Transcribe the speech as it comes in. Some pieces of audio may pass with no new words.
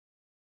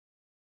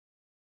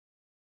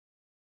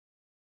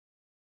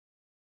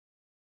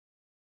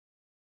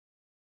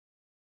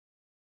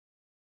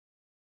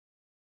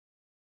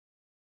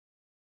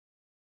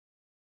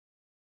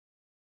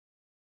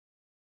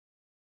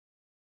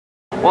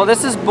Well,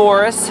 this is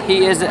Boris.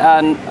 He is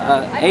an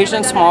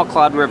Asian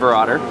Small-clawed River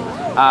Otter.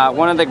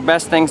 One of the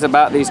best things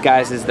about these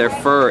guys is their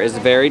fur is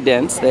very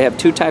dense. They have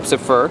two types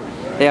of fur.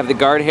 They have the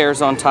guard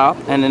hairs on top,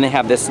 and then they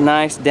have this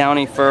nice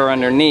downy fur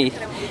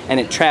underneath, and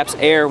it traps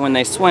air when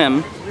they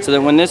swim, so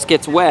that when this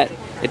gets wet,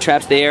 it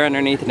traps the air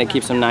underneath and it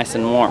keeps them nice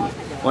and warm.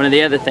 One of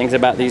the other things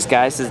about these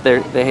guys is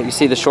you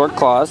see the short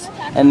claws,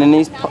 and then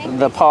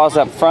the paws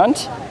up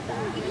front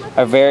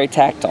are very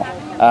tactile.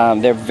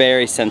 They're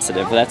very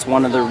sensitive. That's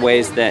one of the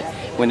ways that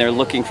when they're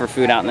looking for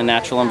food out in the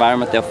natural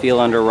environment, they'll feel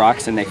under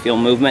rocks and they feel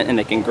movement and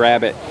they can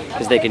grab it,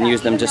 because they can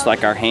use them just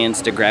like our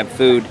hands to grab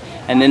food,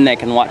 and then they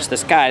can watch the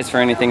skies for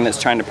anything that's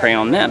trying to prey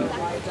on them.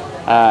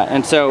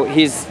 And so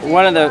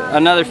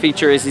another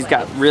feature is he's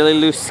got really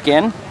loose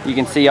skin. You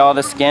can see all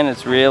the skin,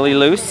 it's really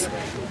loose.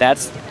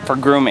 That's for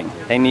grooming.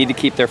 They need to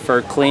keep their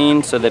fur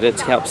clean so that it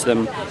helps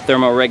them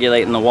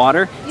thermoregulate in the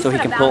water. So he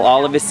can pull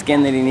all of his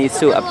skin that he needs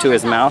to up to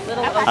his mouth,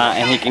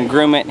 and he can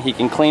groom it, he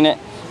can clean it.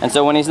 And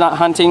so when he's not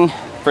hunting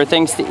for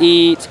things to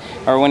eat,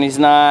 or when he's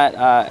not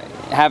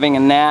having a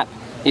nap,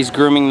 he's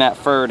grooming that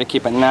fur to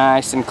keep it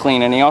nice and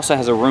clean. And he also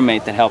has a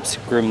roommate that helps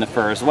groom the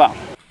fur as well.